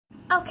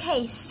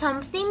Okay,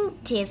 something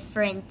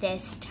different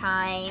this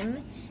time.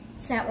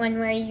 It's that one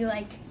where you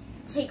like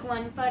take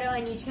one photo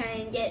and you try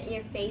and get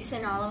your face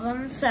in all of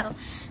them. So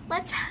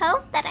let's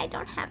hope that I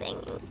don't have an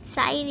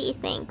anxiety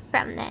thing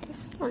from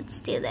this.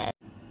 Let's do this.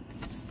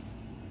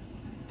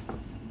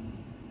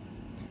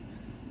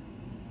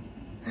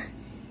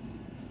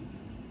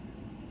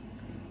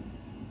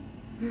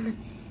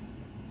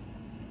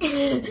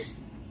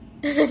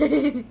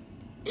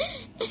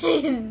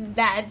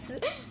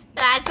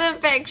 That's a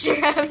picture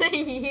of the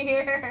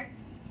year.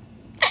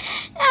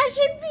 That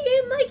should be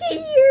in like a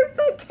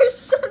yearbook or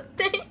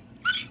something.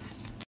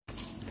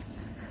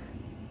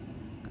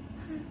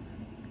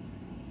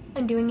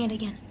 I'm doing it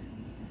again.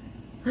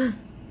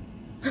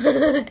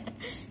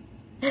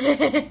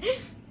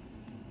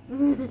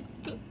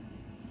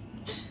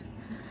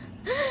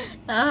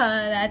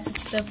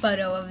 That's the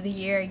photo of the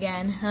year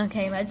again.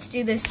 Okay, let's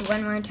do this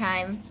one more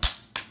time.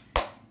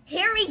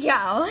 Here we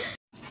go.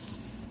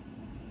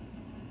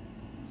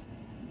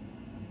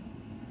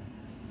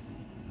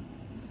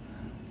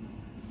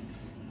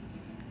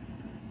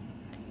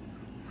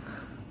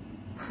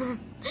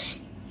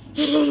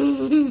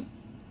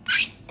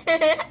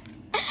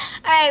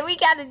 Alright, we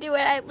gotta do it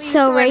at least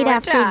So one right more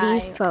after time.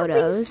 these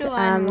photos,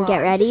 Get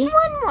ready. Just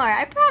one more,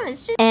 I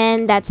promise.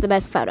 And that's the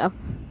best photo.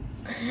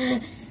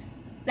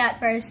 That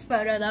first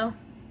photo, though.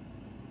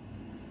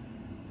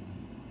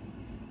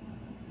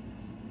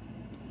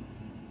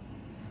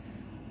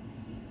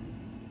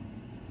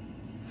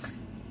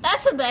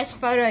 That's the best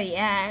photo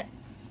yet,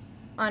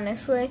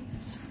 honestly.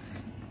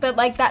 But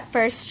like that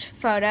first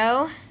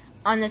photo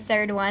on the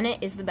third one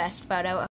is the best photo.